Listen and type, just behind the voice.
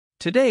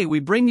Today we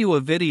bring you a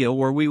video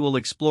where we will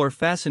explore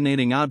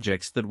fascinating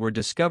objects that were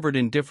discovered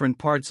in different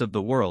parts of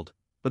the world,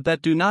 but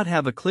that do not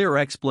have a clear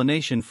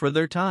explanation for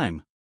their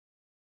time.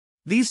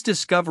 These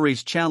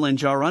discoveries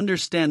challenge our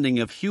understanding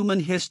of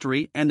human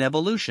history and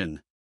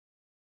evolution.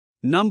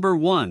 Number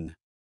 1.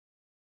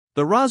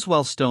 The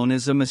Roswell Stone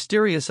is a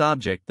mysterious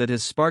object that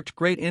has sparked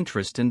great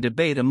interest and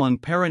debate among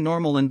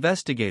paranormal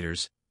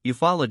investigators,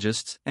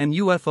 ufologists, and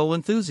UFO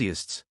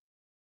enthusiasts.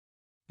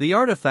 The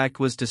artifact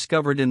was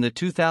discovered in the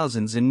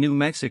 2000s in New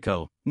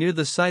Mexico, near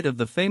the site of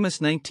the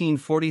famous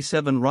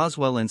 1947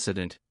 Roswell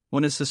incident,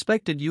 when a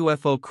suspected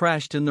UFO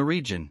crashed in the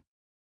region.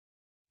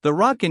 The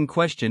rock in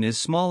question is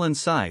small in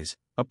size,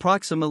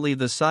 approximately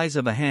the size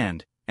of a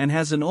hand, and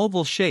has an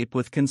oval shape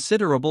with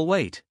considerable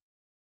weight.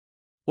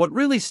 What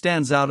really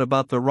stands out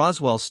about the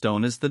Roswell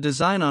Stone is the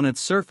design on its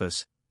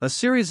surface, a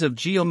series of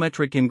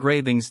geometric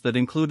engravings that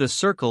include a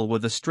circle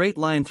with a straight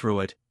line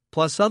through it,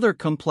 plus other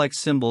complex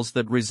symbols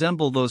that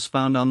resemble those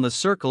found on the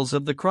circles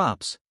of the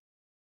crops.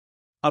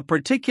 A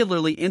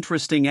particularly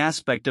interesting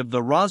aspect of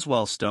the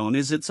Roswell Stone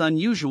is its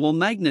unusual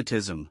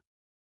magnetism.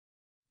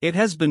 It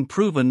has been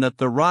proven that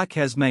the rock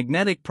has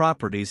magnetic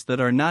properties that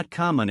are not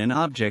common in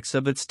objects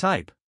of its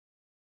type.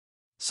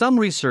 Some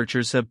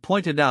researchers have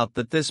pointed out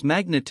that this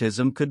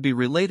magnetism could be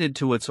related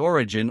to its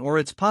origin or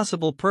its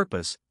possible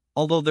purpose,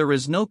 although there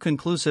is no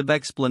conclusive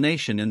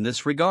explanation in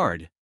this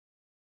regard.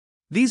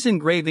 These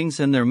engravings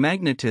and their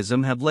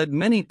magnetism have led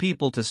many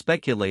people to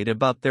speculate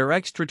about their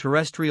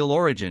extraterrestrial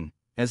origin,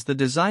 as the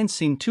designs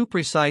seem too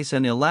precise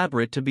and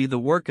elaborate to be the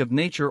work of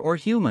nature or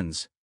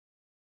humans.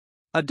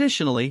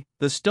 Additionally,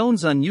 the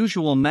stone's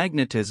unusual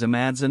magnetism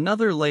adds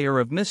another layer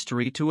of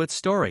mystery to its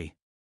story.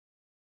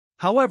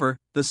 However,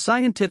 the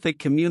scientific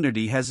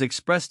community has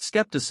expressed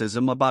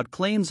skepticism about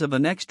claims of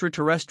an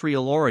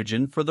extraterrestrial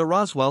origin for the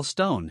Roswell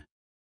Stone.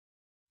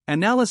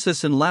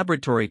 Analysis and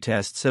laboratory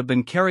tests have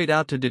been carried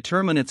out to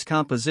determine its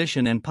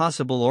composition and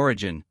possible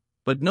origin,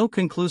 but no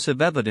conclusive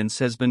evidence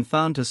has been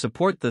found to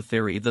support the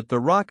theory that the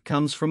rock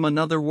comes from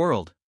another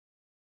world.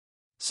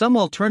 Some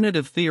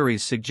alternative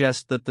theories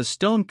suggest that the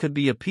stone could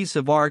be a piece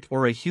of art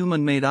or a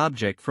human-made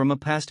object from a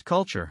past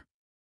culture.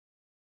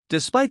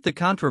 Despite the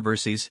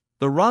controversies,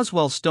 the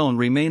Roswell Stone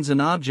remains an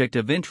object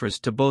of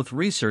interest to both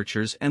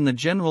researchers and the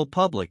general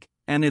public,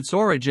 and its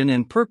origin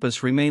and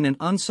purpose remain an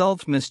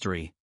unsolved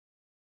mystery.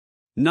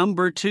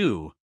 Number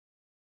 2.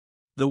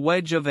 The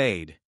Wedge of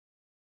Ade.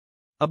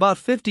 About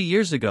 50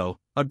 years ago,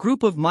 a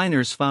group of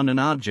miners found an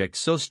object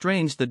so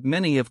strange that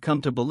many have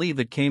come to believe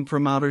it came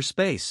from outer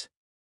space.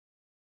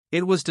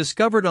 It was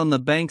discovered on the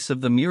banks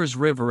of the Mureș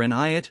River in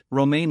Iat,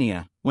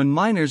 Romania, when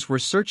miners were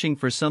searching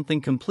for something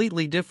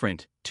completely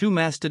different, 2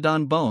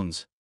 mastodon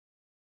bones.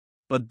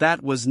 But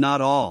that was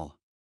not all.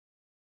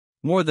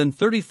 More than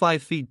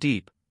 35 feet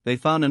deep, they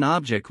found an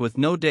object with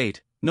no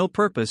date, no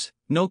purpose,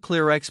 no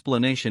clear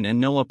explanation, and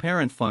no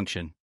apparent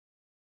function.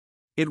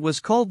 It was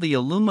called the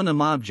aluminum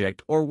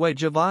object or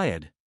Wedge of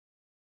Iade.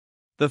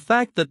 The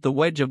fact that the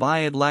Wedge of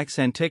Iade lacks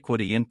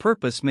antiquity and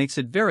purpose makes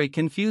it very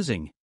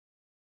confusing.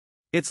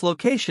 Its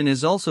location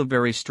is also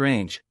very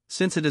strange,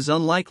 since it is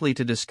unlikely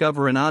to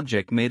discover an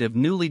object made of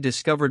newly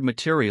discovered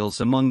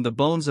materials among the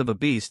bones of a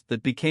beast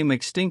that became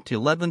extinct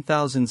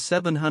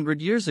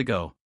 11,700 years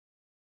ago.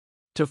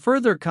 To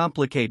further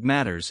complicate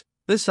matters,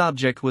 this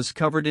object was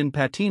covered in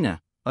patina,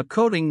 a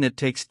coating that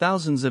takes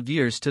thousands of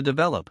years to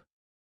develop.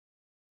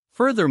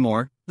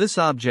 Furthermore, this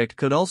object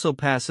could also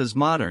pass as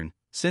modern,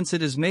 since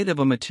it is made of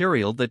a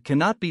material that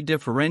cannot be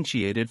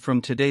differentiated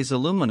from today's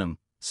aluminum,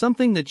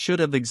 something that should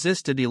have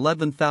existed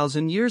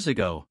 11,000 years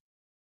ago.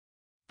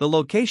 The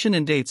location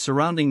and dates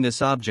surrounding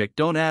this object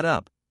don't add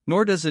up,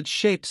 nor does its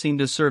shape seem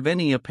to serve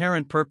any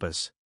apparent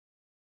purpose.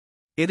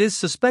 It is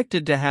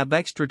suspected to have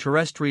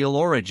extraterrestrial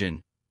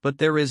origin, but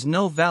there is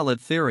no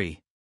valid theory.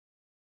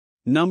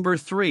 Number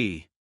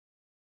 3.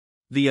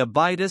 The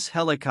Abydos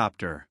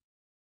helicopter.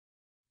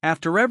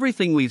 After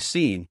everything we've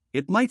seen,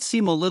 it might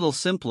seem a little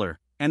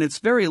simpler, and it's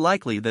very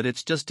likely that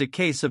it's just a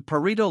case of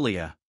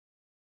pareidolia.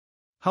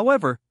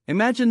 However,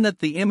 imagine that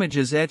the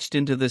images etched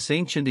into this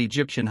ancient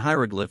Egyptian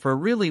hieroglyph are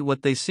really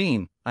what they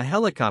seem: a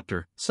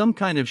helicopter, some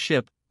kind of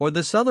ship, or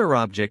this other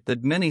object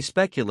that many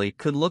speculate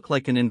could look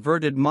like an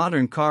inverted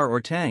modern car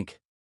or tank.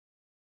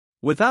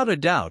 Without a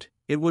doubt,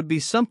 it would be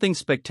something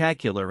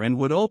spectacular and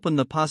would open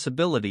the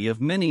possibility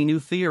of many new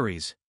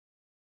theories.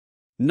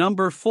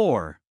 Number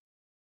 4.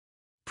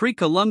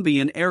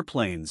 Pre-Columbian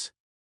airplanes.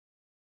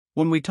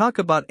 When we talk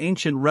about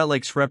ancient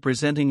relics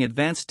representing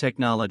advanced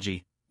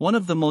technology, one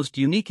of the most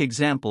unique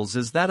examples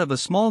is that of a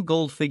small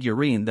gold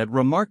figurine that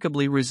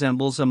remarkably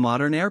resembles a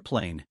modern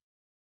airplane.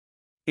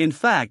 In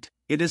fact,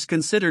 it is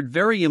considered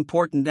very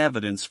important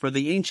evidence for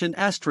the ancient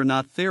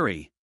astronaut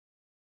theory.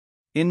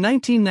 In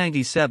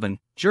 1997,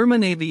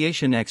 German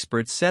aviation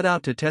experts set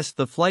out to test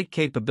the flight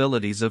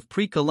capabilities of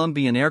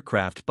pre-Columbian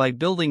aircraft by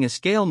building a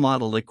scale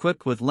model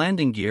equipped with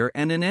landing gear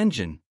and an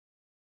engine.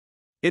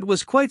 It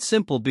was quite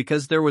simple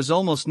because there was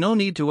almost no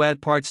need to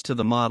add parts to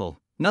the model.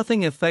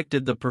 Nothing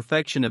affected the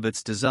perfection of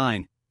its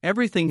design,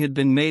 everything had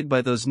been made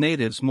by those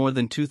natives more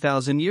than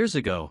 2,000 years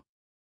ago.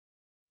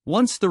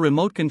 Once the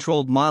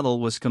remote-controlled model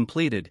was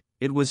completed,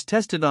 it was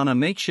tested on a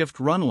makeshift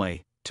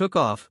runway, took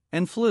off,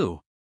 and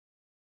flew.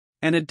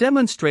 And it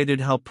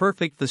demonstrated how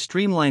perfect the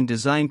streamlined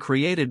design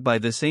created by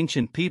this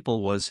ancient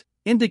people was,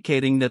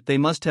 indicating that they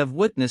must have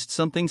witnessed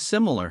something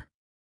similar.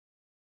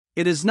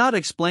 It is not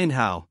explained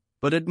how,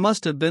 but it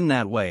must have been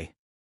that way.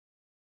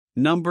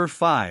 Number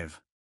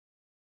 5.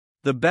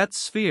 The Betz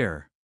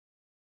Sphere.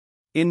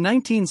 In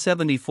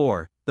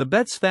 1974, the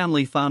Betz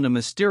family found a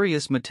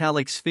mysterious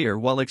metallic sphere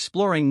while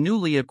exploring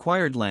newly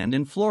acquired land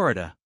in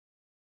Florida.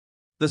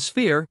 The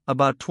sphere,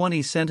 about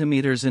 20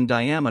 centimeters in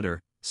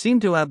diameter,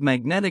 seemed to have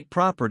magnetic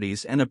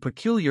properties and a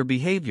peculiar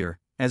behavior,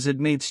 as it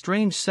made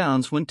strange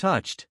sounds when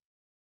touched.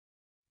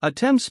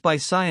 Attempts by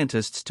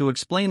scientists to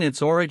explain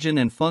its origin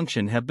and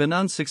function have been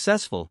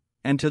unsuccessful,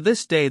 and to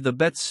this day the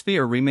Betz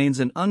sphere remains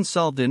an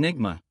unsolved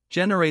enigma,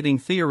 generating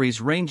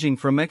theories ranging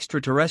from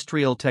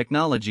extraterrestrial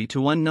technology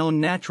to unknown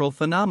natural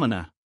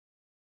phenomena.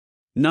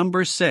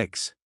 Number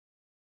 6.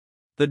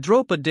 The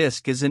Dropa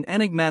disk is an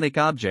enigmatic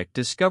object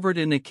discovered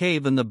in a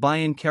cave in the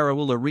Bayan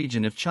Karaula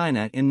region of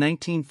China in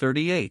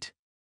 1938.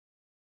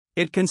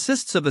 It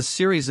consists of a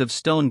series of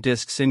stone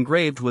discs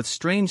engraved with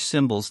strange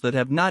symbols that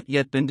have not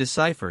yet been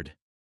deciphered.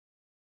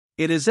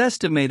 It is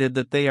estimated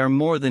that they are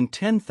more than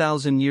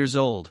 10,000 years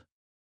old.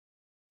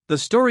 The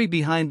story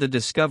behind the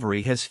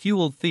discovery has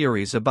fueled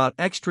theories about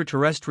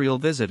extraterrestrial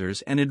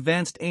visitors and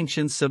advanced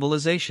ancient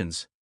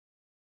civilizations.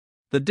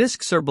 The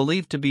discs are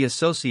believed to be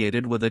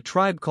associated with a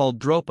tribe called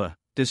Dropa,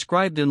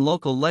 described in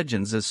local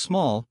legends as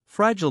small,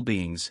 fragile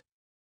beings.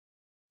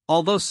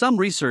 Although some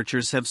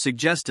researchers have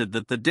suggested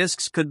that the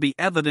discs could be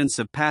evidence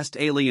of past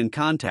alien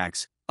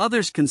contacts,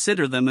 others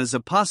consider them as a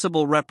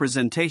possible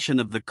representation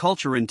of the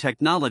culture and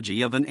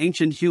technology of an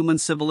ancient human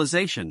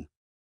civilization.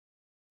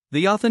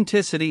 The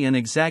authenticity and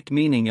exact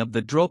meaning of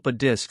the Dropa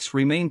discs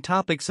remain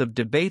topics of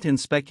debate and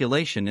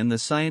speculation in the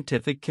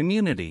scientific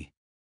community.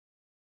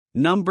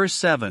 Number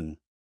 7.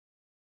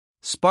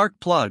 Spark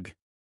plug.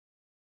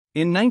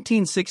 In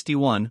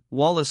 1961,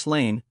 Wallace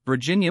Lane,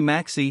 Virginia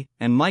Maxey,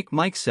 and Mike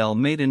Mikesell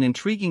made an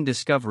intriguing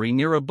discovery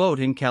near a boat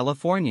in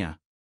California.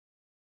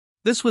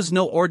 This was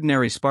no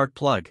ordinary spark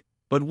plug,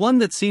 but one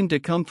that seemed to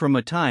come from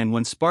a time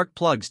when spark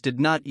plugs did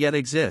not yet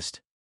exist.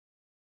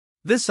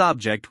 This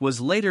object was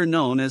later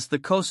known as the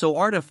Koso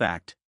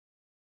artifact.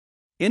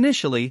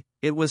 Initially,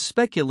 it was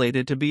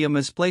speculated to be a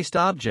misplaced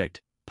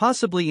object,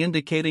 possibly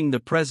indicating the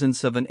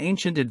presence of an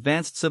ancient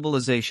advanced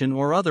civilization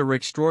or other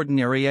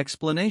extraordinary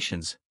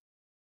explanations.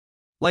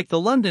 Like the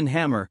London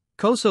hammer,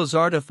 Koso's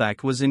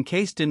artifact was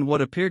encased in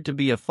what appeared to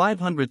be a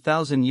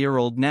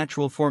 500,000-year-old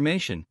natural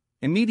formation,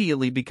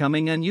 immediately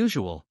becoming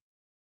unusual.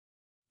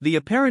 The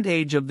apparent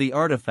age of the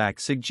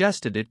artifact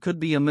suggested it could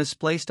be a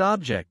misplaced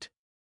object.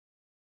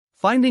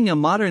 Finding a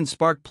modern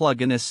spark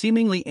plug in a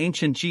seemingly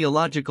ancient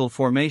geological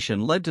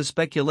formation led to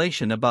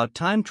speculation about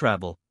time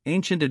travel,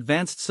 ancient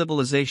advanced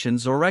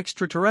civilizations, or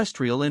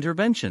extraterrestrial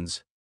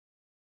interventions.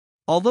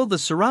 Although the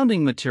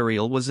surrounding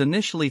material was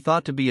initially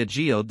thought to be a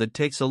geode that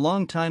takes a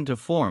long time to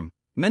form,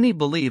 many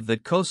believe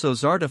that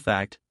Koso's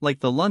artifact, like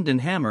the London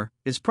hammer,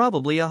 is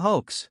probably a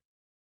hoax.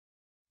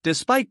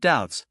 Despite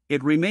doubts,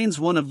 it remains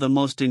one of the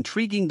most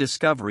intriguing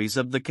discoveries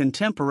of the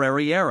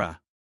contemporary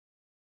era.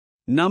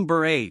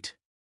 Number 8.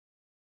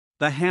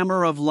 The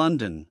Hammer of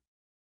London.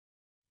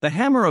 The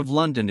Hammer of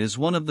London is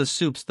one of the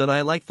soups that I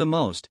like the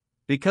most,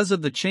 because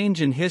of the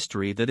change in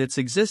history that its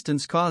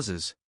existence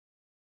causes.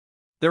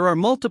 There are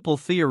multiple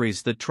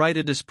theories that try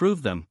to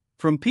disprove them,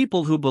 from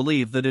people who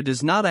believe that it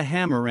is not a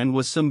hammer and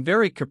was some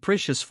very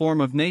capricious form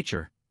of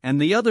nature, and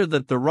the other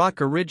that the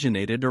rock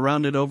originated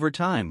around it over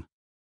time.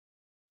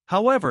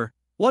 However,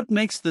 what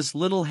makes this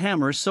little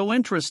hammer so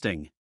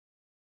interesting?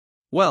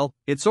 Well,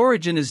 its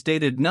origin is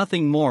dated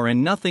nothing more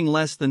and nothing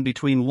less than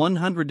between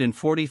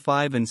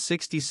 145 and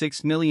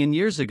 66 million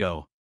years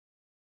ago.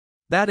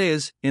 That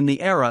is, in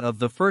the era of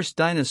the first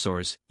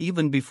dinosaurs,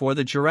 even before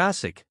the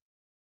Jurassic.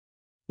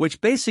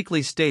 Which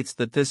basically states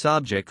that this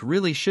object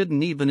really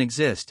shouldn't even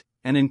exist,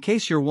 and in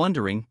case you're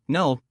wondering,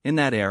 no, in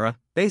that era,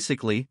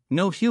 basically,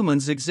 no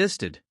humans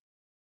existed.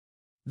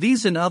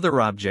 These and other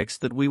objects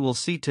that we will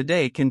see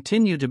today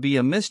continue to be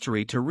a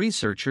mystery to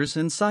researchers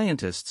and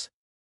scientists.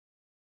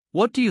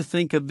 What do you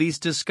think of these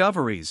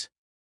discoveries?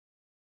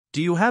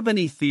 Do you have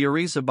any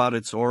theories about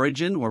its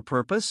origin or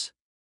purpose?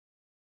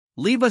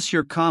 Leave us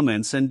your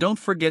comments and don't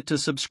forget to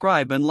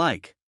subscribe and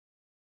like.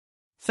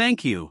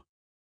 Thank you.